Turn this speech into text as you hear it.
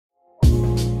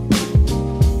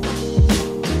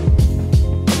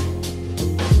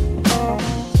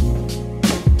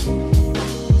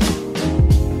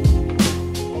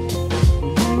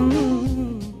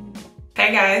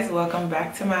welcome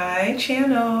back to my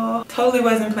channel. Totally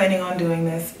wasn't planning on doing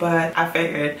this, but I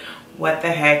figured what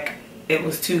the heck, it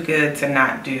was too good to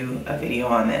not do a video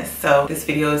on this. So this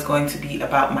video is going to be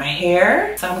about my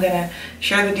hair. So I'm gonna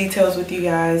share the details with you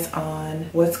guys on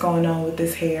what's going on with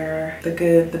this hair, the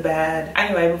good, the bad.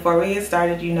 Anyway, before we get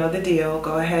started, you know the deal.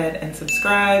 Go ahead and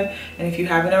subscribe. And if you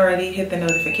haven't already, hit the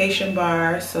notification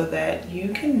bar so that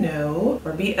you can know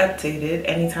or be updated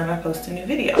anytime I post a new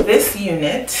video. This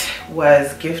unit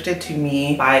was gifted to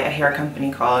me by a hair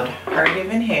company called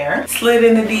Hair. Slid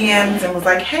in the DMs and was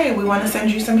like, hey, we want to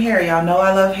send you some hair. Y'all know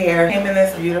I love hair. Came in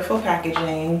this beautiful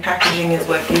packaging. Packaging is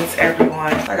what gets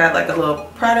everyone. I got like a little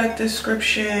product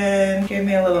description, gave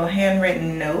me a little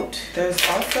handwritten note. There's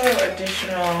also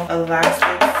additional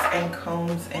elastics and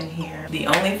combs in here. The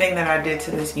only thing that I did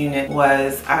to this unit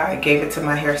was I gave it to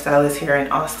my hairstylist here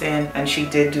in Austin, and she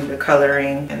did do the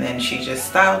coloring, and then she just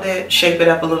styled it, shape it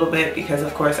up a little bit, because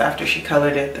of course after she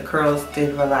colored it, the curls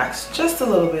did relax just a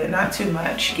little bit, not too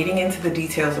much. Getting into the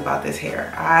details about this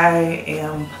hair, I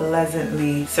am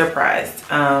pleasantly surprised.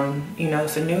 You know,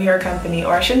 it's a new hair company,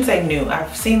 or I shouldn't say new,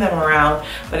 I've seen them around,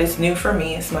 but it's new for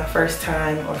me. It's my first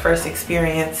time or first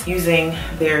experience using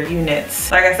their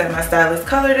units. Like I said, my stylist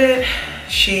colored it.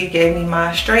 She gave me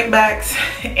my straight backs,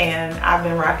 and I've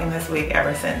been rocking this wig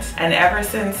ever since. And ever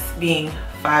since being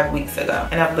 5 weeks ago,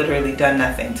 and I've literally done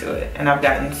nothing to it, and I've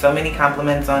gotten so many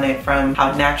compliments on it, from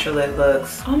how natural it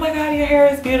looks. Oh my god, your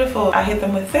hair is beautiful. I hit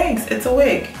them with thanks, it's a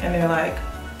wig, and they're like,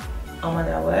 oh my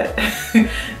god, what?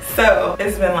 So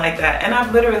it's been like that, and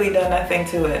I've literally done nothing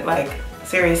to it. Like,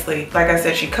 seriously, like I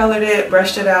said, she colored it,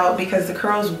 brushed it out, because the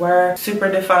curls were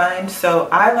super defined. So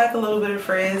I like a little bit of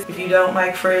frizz. If you don't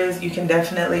like frizz, you can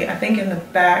definitely, I think in the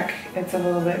back it's a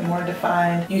little bit more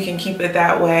defined. You can keep it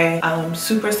that way.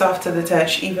 Super soft to the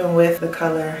touch, even with the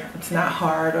color. It's not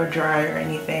hard or dry or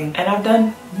anything. And I've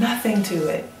done nothing to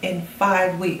it in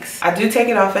 5 weeks. I do take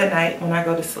it off at night when I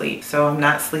go to sleep, so I'm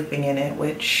not sleeping in it,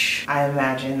 which I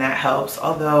imagine that helps.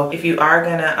 Although if you are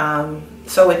gonna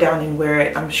sew it down and wear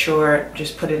it, I'm sure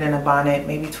just put it in a bonnet,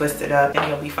 maybe twist it up, and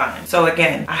you'll be fine. So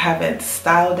again, I haven't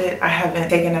styled it, I haven't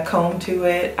taken a comb to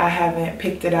it, I haven't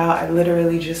picked it out. I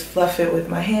literally just fluff it with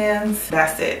my hands.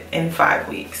 That's it in 5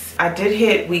 weeks. I did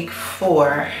hit week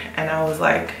 4, and I was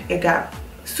like, it got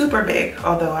super big,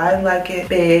 although I like it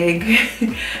big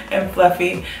and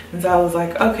fluffy. And so I was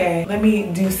like, okay, let me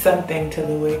do something to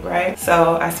the wig, right?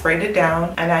 So I sprayed it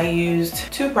down, and I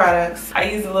used 2 products. I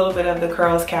used a little bit of the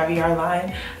Curls Caviar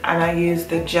line, and I used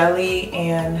the jelly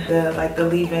and the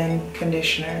leave-in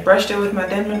conditioner. Brushed it with my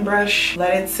Denman brush,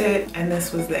 let it sit, and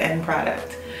this was the end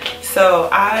product. So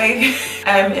I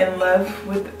am in love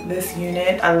with this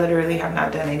unit. I literally have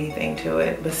not done anything to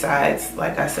it besides,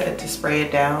 like I said, to spray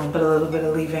it down, put a little bit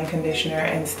of leave-in conditioner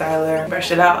and styler,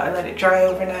 brushed it out, I let it dry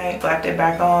overnight, slapped it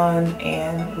back on,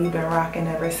 and we've been rocking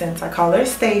ever since. I call her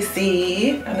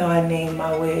Stacy. I know I named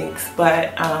my wigs,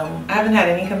 but I haven't had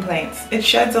any complaints. It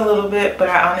sheds a little bit, but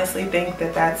I honestly think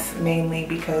that that's mainly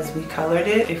because we colored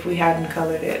it. If we hadn't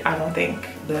colored it, I don't think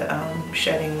the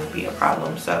shedding would be a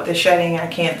problem. So the shedding, I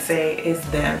can't say is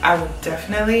them. I would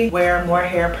definitely wear more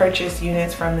hair purchase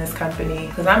units from this company,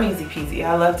 because I'm easy peasy.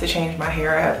 I love to change my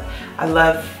hair up. I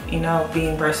love, you know,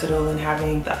 being versatile and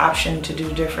having the option to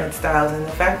do different styles, and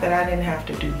the fact that I didn't have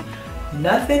to do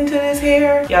nothing to this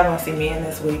hair, y'all gonna see me in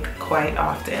this wig quite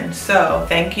often. So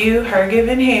thank you, Hair.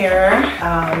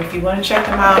 If you want to check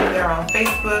them out, they're on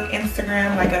Facebook,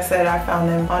 Instagram. Like I said, I found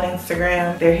them on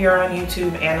Instagram. They're here on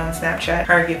YouTube and on Snapchat,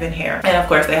 Hair. And of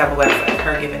course they have a website,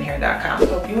 hairgivenhair.com.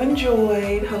 Hope you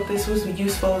enjoyed. Hope this was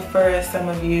useful for some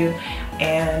of you,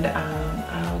 and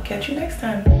I'll catch you next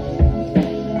time.